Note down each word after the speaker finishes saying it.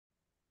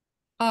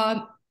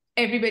Um,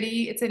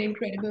 Everybody, it's an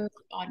incredible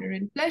honor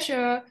and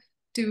pleasure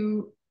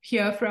to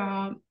hear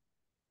from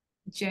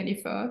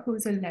Jennifer,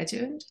 who's a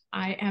legend.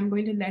 I am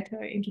going to let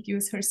her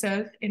introduce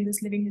herself in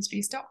this Living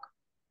Histories talk.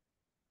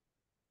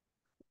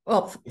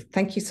 Well,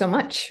 thank you so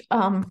much.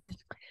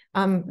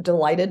 I'm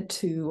delighted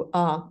to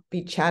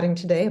be chatting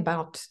today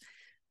about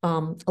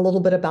a little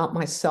bit about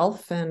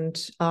myself and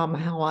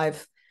how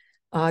I've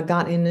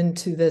gotten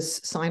into this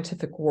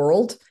scientific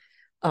world,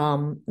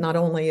 not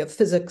only of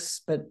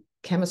physics, but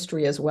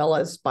chemistry as well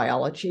as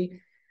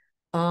biology.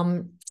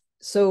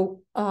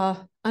 So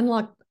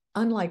unlike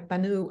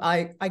Banu,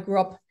 I grew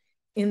up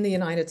in the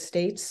United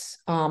States.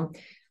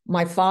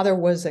 My father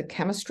was a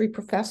chemistry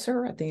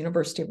professor at the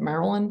University of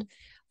Maryland.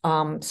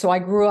 So I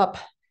grew up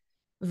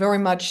very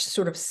much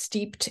sort of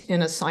steeped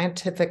in a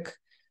scientific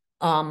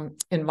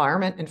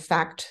environment. In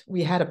fact,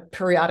 we had a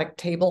periodic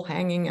table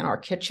hanging in our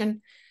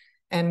kitchen,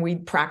 and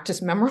we'd practice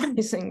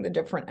memorizing the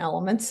different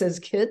elements as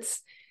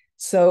kids.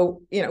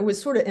 So, it was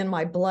sort of in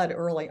my blood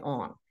early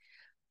on.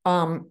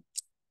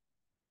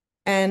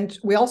 And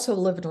we also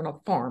lived on a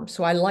farm,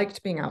 so I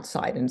liked being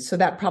outside. And so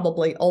that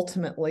probably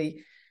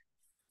ultimately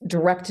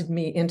directed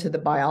me into the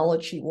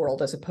biology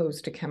world as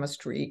opposed to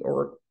chemistry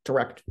or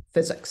direct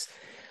physics.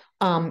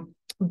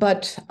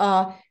 But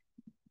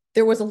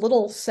there was a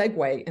little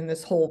segue in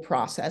this whole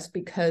process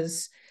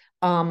because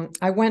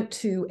I went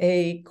to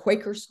a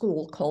Quaker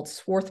school called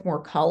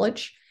Swarthmore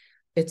College.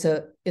 It's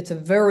a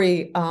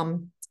very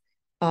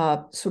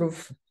sort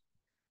of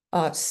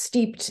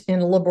steeped in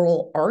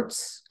liberal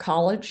arts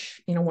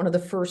college, one of the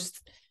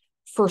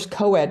first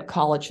co-ed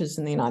colleges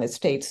in the United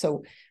States.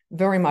 So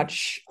very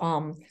much,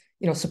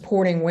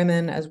 supporting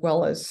women as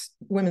well as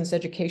women's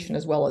education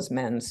as well as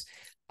men's.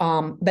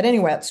 But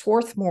anyway, at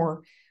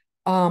Swarthmore,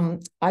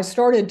 I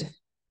started,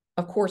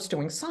 of course,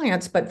 doing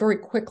science, but very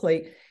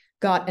quickly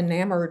got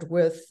enamored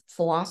with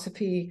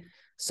philosophy,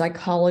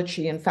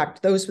 psychology. In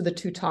fact, those were the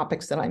two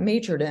topics that I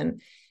majored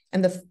in.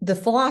 And the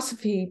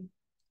philosophy,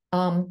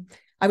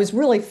 I was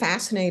really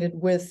fascinated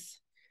with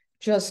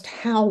just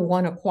how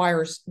one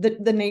acquires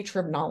the nature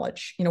of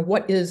knowledge.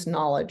 What is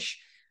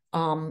knowledge?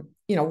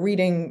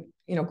 Reading,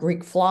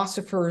 Greek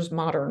philosophers,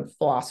 modern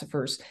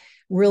philosophers,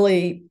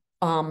 really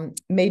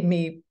made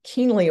me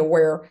keenly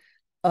aware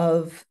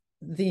of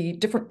the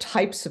different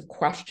types of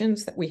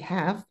questions that we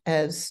have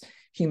as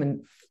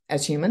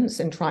humans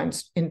in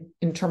terms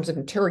of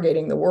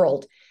interrogating the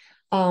world.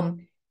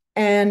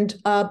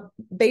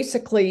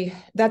 Basically,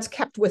 that's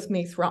kept with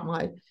me throughout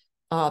my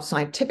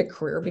scientific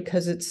career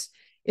because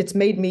it's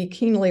made me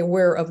keenly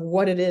aware of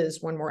what it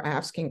is when we're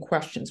asking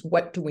questions.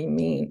 What do we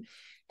mean?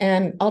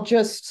 And I'll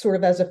just sort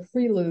of as a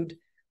prelude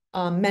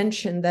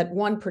mention that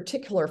one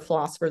particular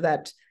philosopher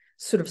that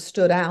sort of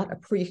stood out, a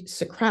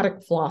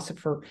pre-Socratic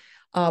philosopher,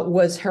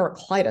 was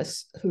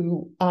Heraclitus,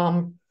 who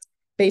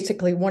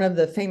basically one of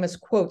the famous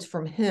quotes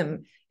from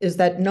him is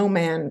that no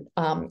man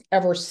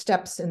ever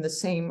steps in the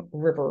same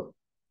river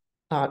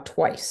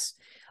twice.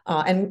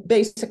 And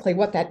basically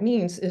what that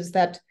means is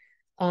that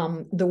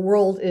the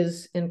world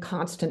is in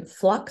constant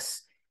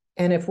flux.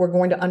 And if we're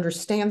going to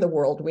understand the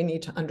world, we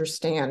need to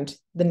understand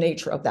the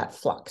nature of that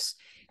flux.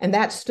 And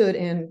that stood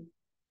in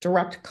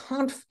direct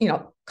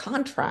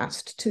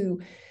contrast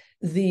to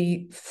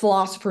the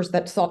philosophers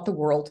that thought the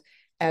world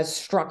as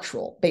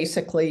structural,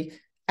 basically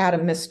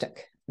atomistic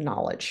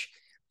knowledge.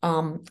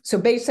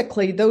 So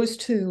basically those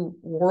two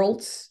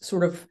worlds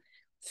sort of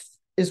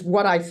is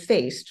what I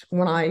faced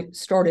when I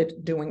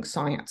started doing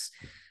science.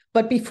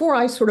 But before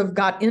I sort of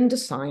got into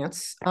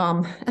science,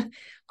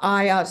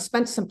 I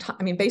spent some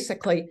time,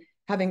 basically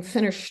having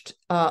finished,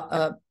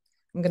 I'm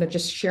going to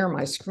just share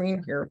my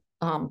screen here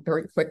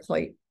very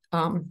quickly.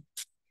 Let's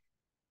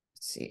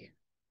see.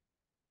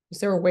 Is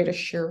there a way to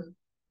share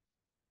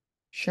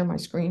my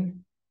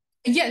screen?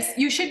 Yes,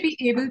 you should be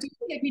able to.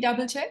 Let me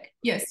double check.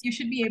 Yes, you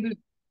should be able to.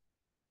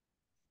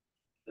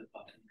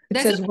 It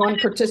says one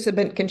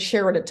participant can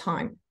share at a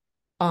time.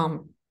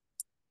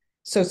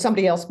 So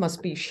somebody else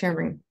must be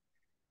sharing.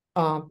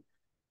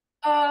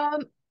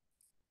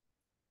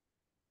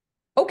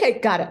 Okay,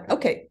 got it.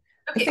 Okay.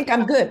 I think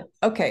I'm good.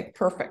 Okay,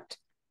 perfect.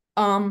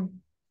 Can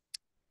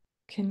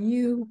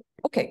you,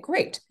 okay,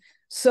 great.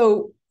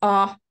 So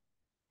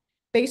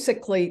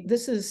basically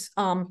this is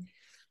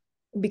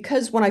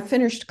because when I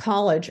finished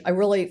college, I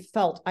really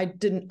felt I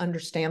didn't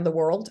understand the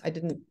world. I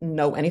didn't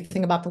know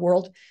anything about the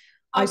world.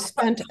 I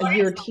spent a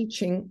year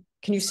teaching.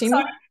 Can you see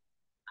me?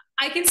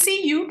 I can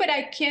see you, but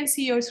I can't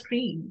see your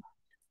screen.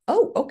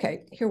 Oh,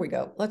 okay. Here we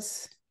go.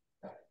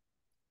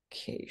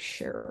 Okay,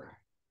 sure.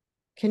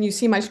 Can you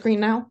see my screen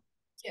now?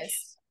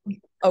 Yes.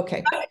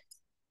 Okay.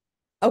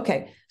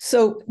 Okay.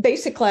 So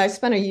basically, I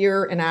spent a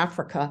year in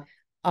Africa,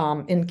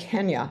 in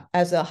Kenya,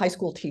 as a high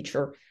school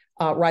teacher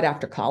right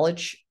after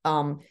college.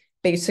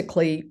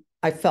 Basically,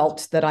 I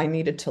felt that I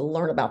needed to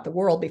learn about the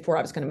world before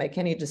I was going to make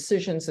any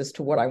decisions as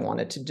to what I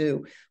wanted to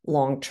do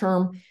long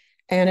term.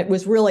 And it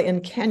was really in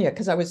Kenya,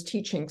 because I was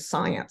teaching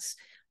science,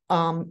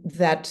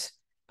 that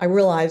I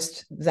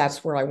realized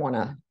that's where I want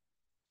to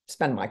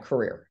spend my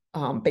career.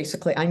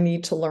 basically, I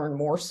need to learn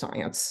more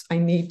science. I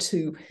need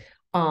to,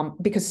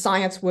 because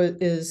science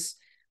is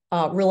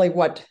really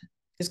what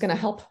is going to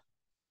help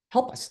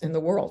us in the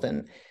world.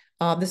 And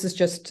this is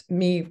just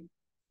me.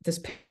 This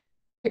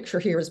picture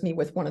here is me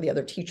with one of the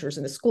other teachers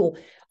in the school,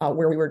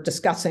 where we were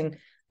discussing,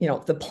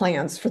 the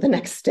plans for the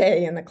next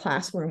day in the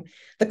classroom.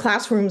 The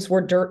classrooms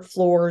were dirt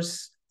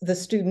floors. The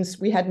students,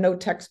 we had no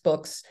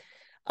textbooks.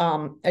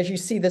 As you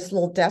see, this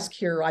little desk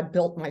here, I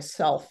built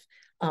myself,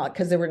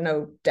 because there were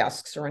no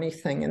desks or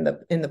anything in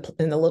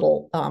the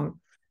little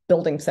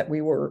buildings that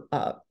we were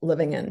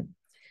living in.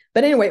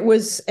 But anyway, it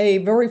was a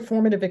very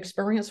formative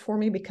experience for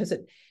me, because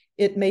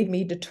it made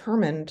me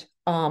determined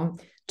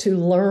to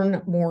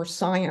learn more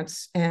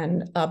science.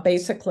 And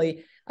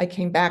basically, I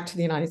came back to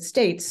the United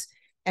States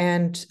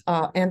and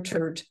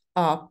entered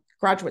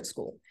graduate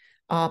school.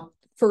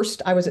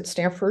 First, I was at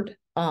Stanford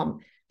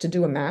to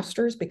do a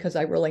master's, because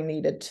I really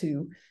needed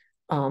to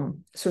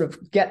sort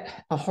of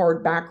get a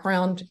hard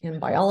background in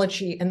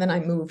biology. And then I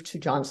moved to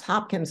Johns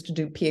Hopkins to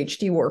do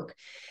PhD work.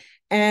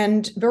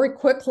 And very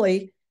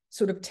quickly,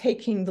 sort of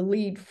taking the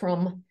lead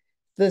from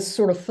this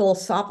sort of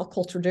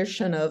philosophical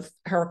tradition of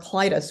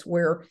Heraclitus,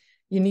 where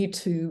you need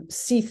to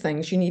see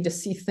things, you need to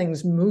see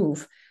things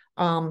move.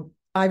 I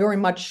very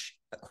much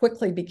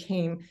quickly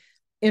became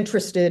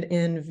interested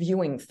in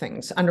viewing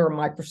things under a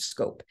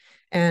microscope.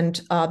 And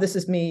this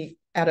is me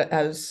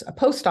as a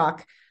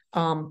postdoc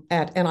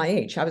at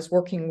NIH. I was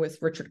working with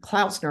Richard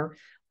Klausner,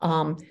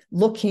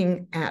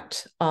 looking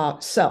at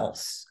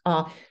cells.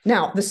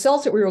 Now, the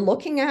cells that we were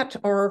looking at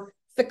are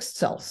fixed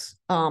cells.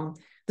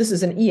 This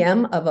is an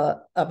EM of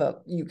a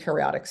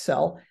eukaryotic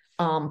cell,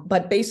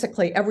 but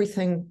basically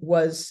everything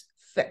was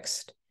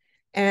fixed.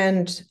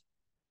 And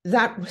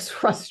that was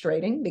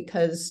frustrating,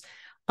 because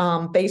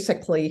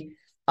basically,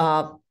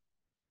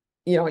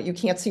 you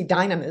can't see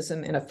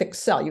dynamism in a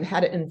fixed cell. You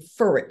had to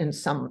infer it in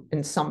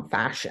some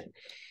fashion.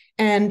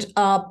 And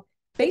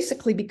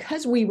basically,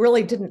 because we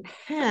really didn't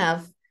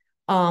have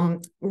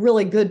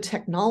really good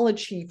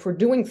technology for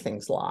doing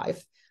things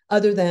live,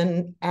 other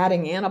than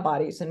adding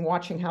antibodies and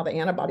watching how the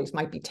antibodies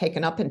might be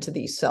taken up into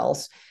these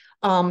cells,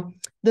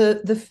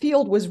 the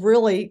field was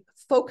really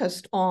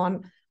focused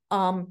on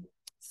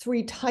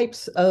three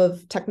types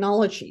of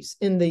technologies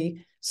in the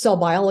cell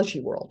biology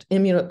world: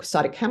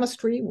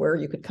 immunocytochemistry, where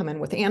you could come in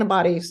with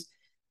antibodies;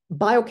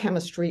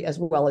 biochemistry, as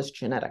well as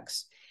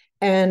genetics.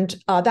 And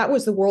that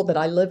was the world that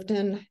I lived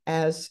in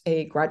as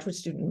a graduate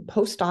student and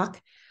postdoc.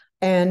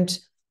 And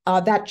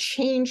that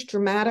changed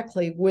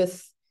dramatically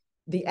with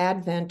the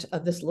advent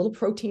of this little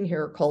protein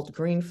here called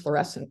green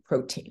fluorescent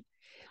protein.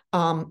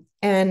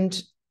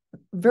 And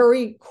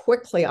very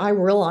quickly, I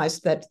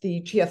realized that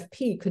the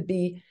GFP could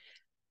be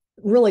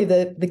really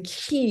the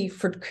key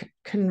for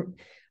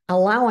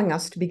allowing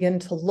us to begin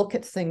to look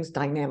at things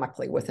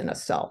dynamically within a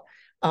cell.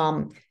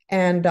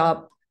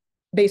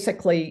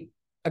 Basically,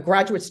 a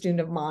graduate student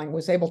of mine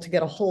was able to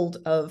get a hold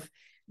of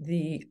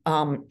the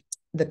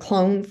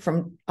clone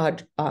from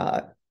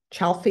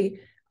Chalfie,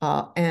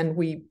 and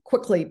we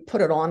quickly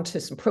put it onto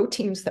some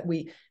proteins that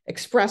we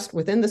expressed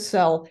within the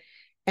cell,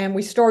 and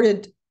we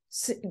started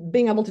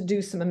being able to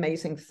do some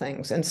amazing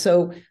things. And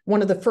so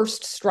one of the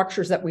first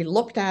structures that we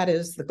looked at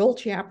is the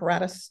Golgi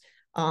apparatus.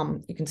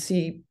 You can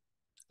see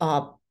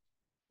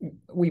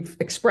we've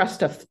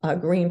expressed a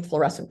green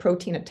fluorescent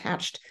protein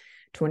attached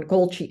to a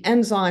Golgi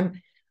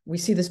enzyme. We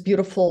see this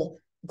beautiful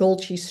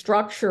Golgi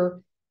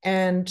structure.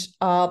 And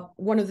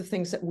one of the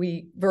things that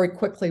we very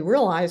quickly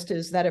realized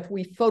is that if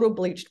we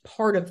photobleached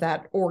part of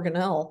that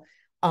organelle,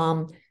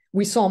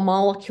 we saw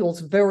molecules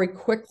very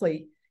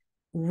quickly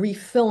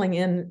refilling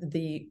in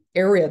the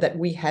area that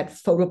we had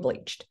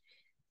photobleached.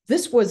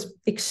 This was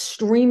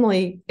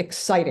extremely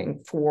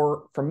exciting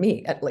for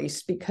me, at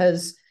least,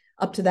 because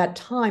up to that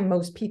time,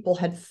 most people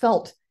had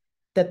felt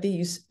that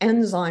these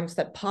enzymes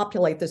that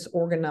populate this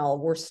organelle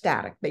were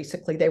static.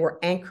 Basically, they were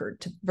anchored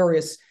to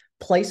various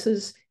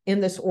places in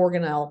this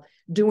organelle,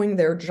 doing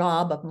their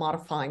job of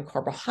modifying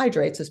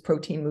carbohydrates as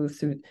protein moved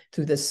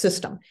through this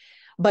system.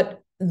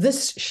 But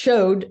this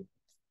showed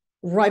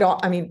right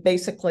off,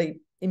 basically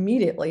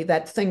immediately,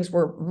 that things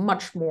were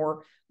much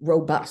more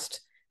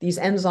robust. These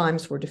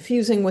enzymes were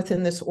diffusing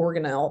within this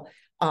organelle,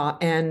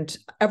 and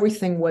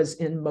everything was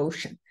in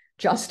motion,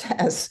 just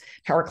as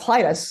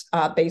Heraclitus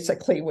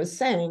basically was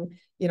saying,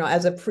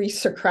 as a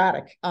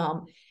pre-Socratic.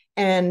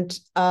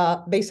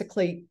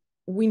 Basically,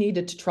 we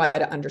needed to try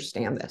to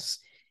understand this.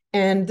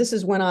 And this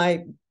is when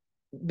I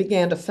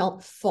began to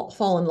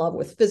fall in love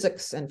with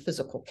physics and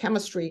physical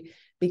chemistry,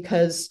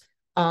 because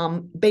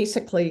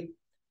basically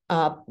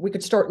we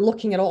could start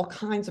looking at all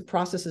kinds of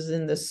processes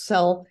in this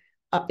cell,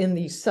 in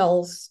these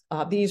cells.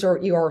 These are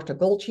ER to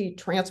Golgi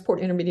transport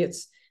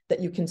intermediates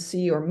that you can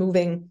see are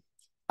moving.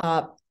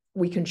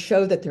 We can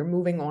show that they're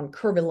moving on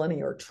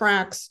curvilinear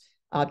tracks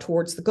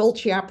towards the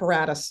Golgi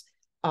apparatus.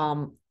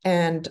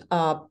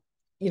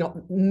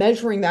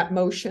 Measuring that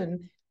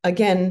motion,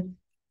 again,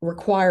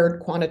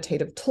 required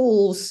quantitative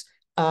tools,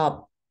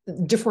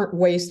 different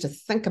ways to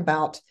think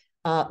about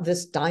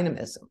this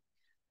dynamism.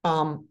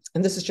 And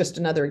this is just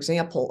another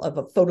example of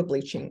a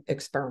photobleaching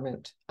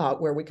experiment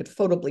where we could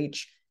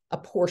photobleach a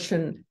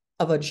portion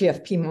of a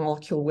GFP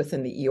molecule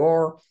within the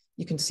ER.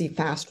 You can see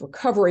fast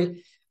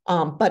recovery,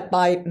 but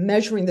by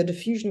measuring the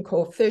diffusion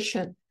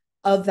coefficient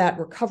of that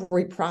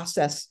recovery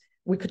process,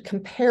 we could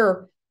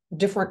compare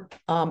different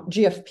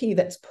GFP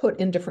that's put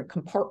in different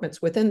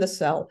compartments within the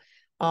cell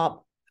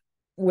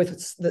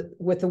with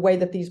the way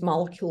that these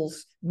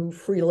molecules move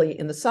freely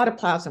in the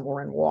cytoplasm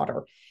or in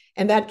water.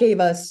 And that gave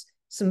us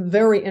some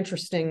very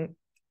interesting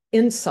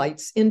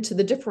insights into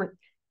the different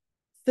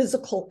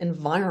physical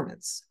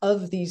environments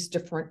of these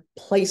different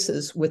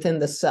places within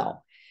the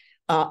cell.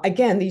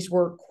 Again, these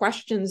were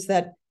questions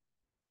that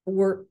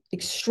were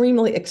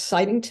extremely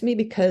exciting to me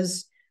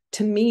because,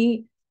 to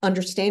me,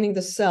 understanding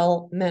the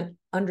cell meant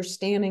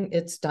understanding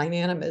its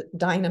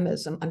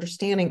dynamism,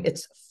 understanding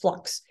its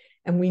flux.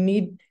 And we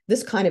need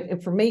this kind of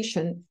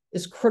information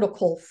is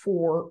critical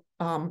for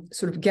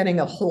sort of getting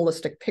a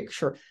holistic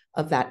picture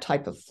of that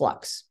type of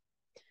flux.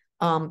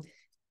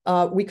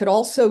 We could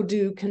also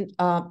do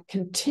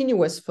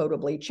continuous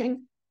photobleaching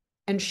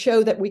and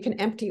show that we can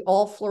empty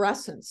all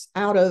fluorescence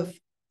out of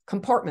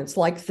compartments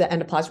like the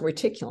endoplasmic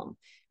reticulum,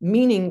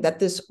 meaning that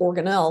this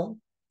organelle,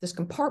 this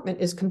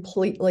compartment, is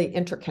completely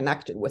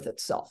interconnected with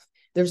itself.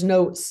 There's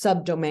no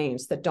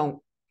subdomains that don't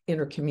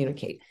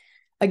intercommunicate.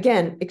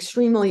 Again,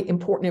 extremely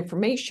important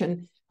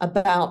information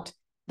about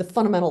the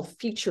fundamental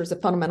features, the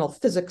fundamental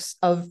physics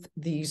of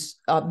these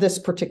this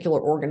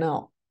particular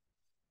organelle.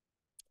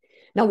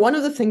 Now, one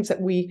of the things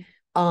that we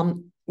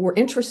were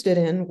interested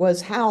in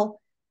was how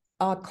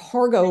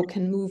cargo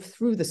can move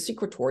through the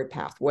secretory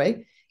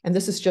pathway. And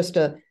this is just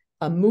a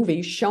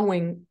movie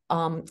showing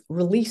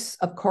release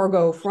of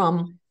cargo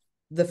from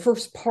the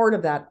first part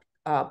of that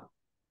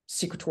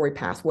secretory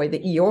pathway,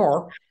 the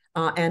ER,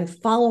 and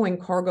following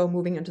cargo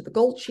moving into the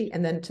Golgi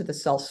and then to the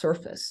cell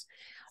surface.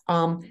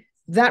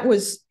 That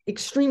was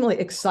extremely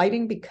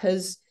exciting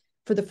because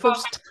for the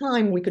first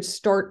time, we could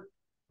start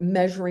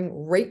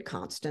measuring rate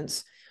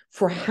constants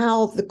for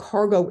how the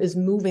cargo is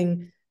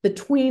moving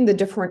between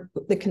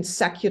the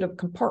consecutive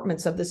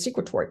compartments of the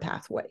secretory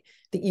pathway,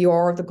 the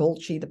ER, the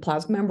Golgi, the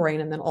plasma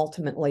membrane, and then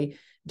ultimately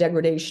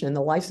degradation in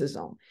the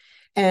lysosome.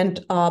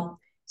 And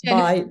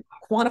by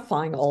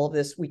quantifying all of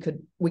this, we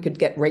could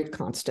get rate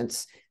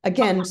constants.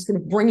 Again,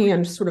 sort of bringing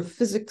in sort of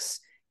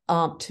physics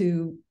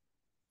to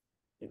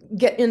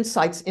get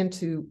insights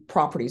into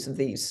properties of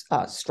these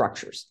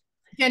structures.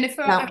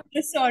 Jennifer, now, I'm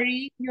so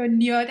sorry, you're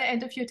near the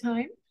end of your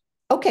time.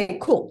 Okay,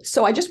 cool.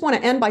 So I just want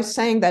to end by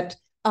saying that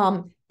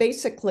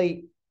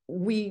basically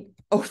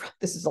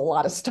this is a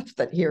lot of stuff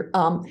that here.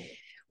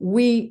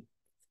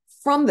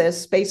 From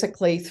this,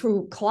 basically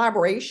through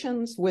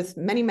collaborations with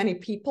many, many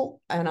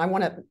people, and I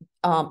want to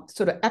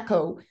sort of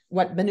echo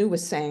what Banu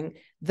was saying,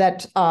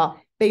 that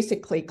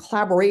basically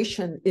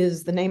collaboration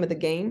is the name of the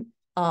game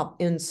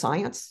in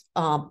science.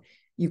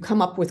 You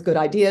come up with good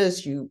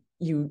ideas, you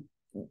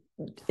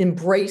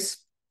embrace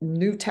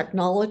new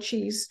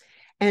technologies,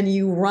 and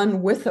you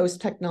run with those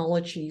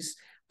technologies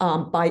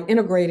by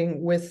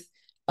integrating with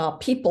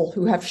people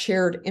who have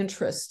shared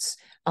interests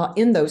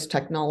in those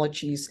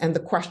technologies and the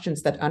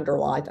questions that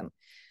underlie them.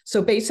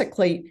 So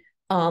basically,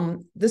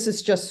 this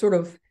is just sort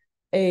of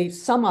a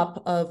sum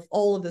up of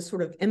all of the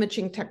sort of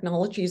imaging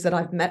technologies that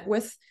I've met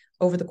with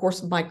over the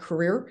course of my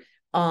career.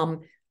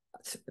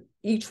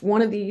 Each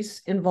one of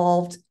these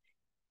involved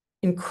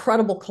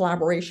incredible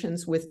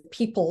collaborations with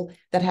people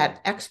that had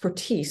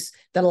expertise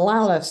that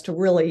allowed us to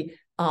really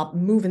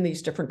move in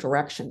these different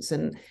directions.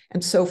 And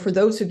so for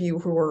those of you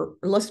who are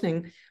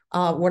listening,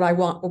 what I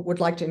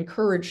would like to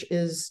encourage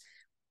is,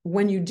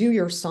 when you do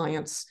your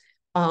science,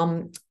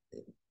 do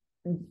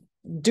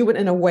it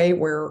in a way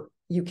where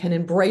you can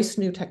embrace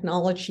new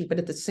technology, but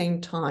at the same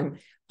time,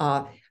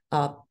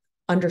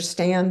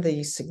 understand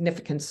the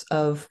significance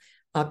of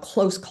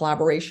close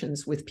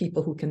collaborations with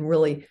people who can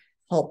really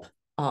help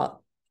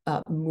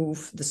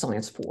move the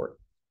science forward.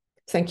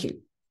 Thank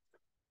you.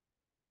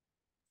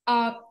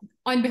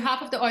 On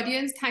behalf of the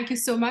audience, thank you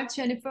so much,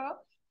 Jennifer.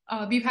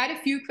 We've had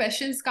a few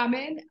questions come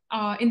in.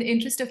 In the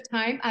interest of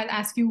time, I'll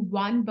ask you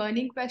one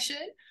burning question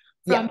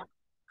from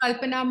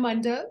Kalpana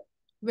Mandal,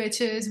 which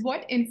is,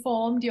 what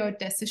informed your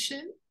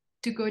decision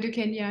to go to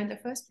Kenya in the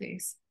first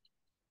place?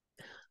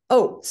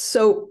 Oh,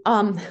 so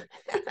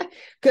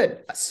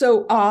good.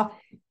 So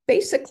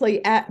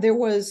basically, there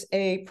was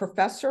a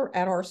professor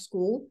at our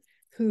school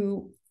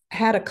who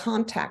had a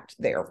contact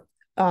there.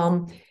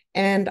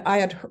 And I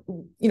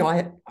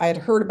had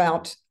heard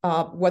about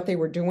what they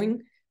were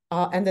doing,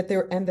 and that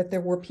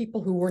there were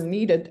people who were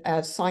needed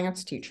as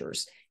science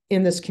teachers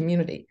in this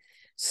community.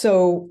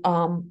 So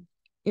I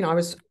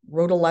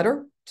wrote a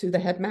letter to the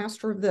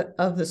headmaster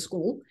of the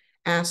school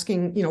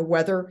asking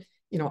whether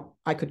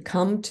I could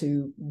come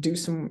to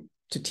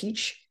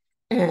teach,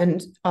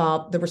 and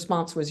the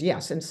response was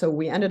yes. And so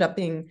we ended up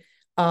being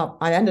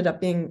I ended up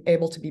being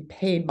able to be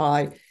paid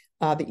by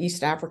the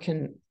East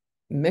African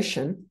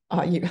Mission.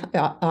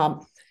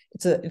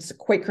 It's a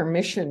Quaker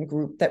mission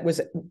group that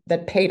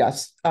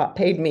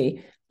paid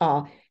me,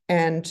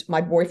 and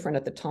my boyfriend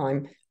at the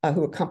time,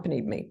 who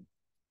accompanied me.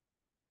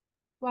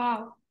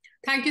 Wow.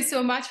 Thank you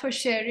so much for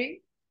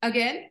sharing.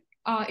 Again,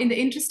 in the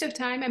interest of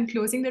time, I'm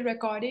closing the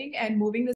recording and moving the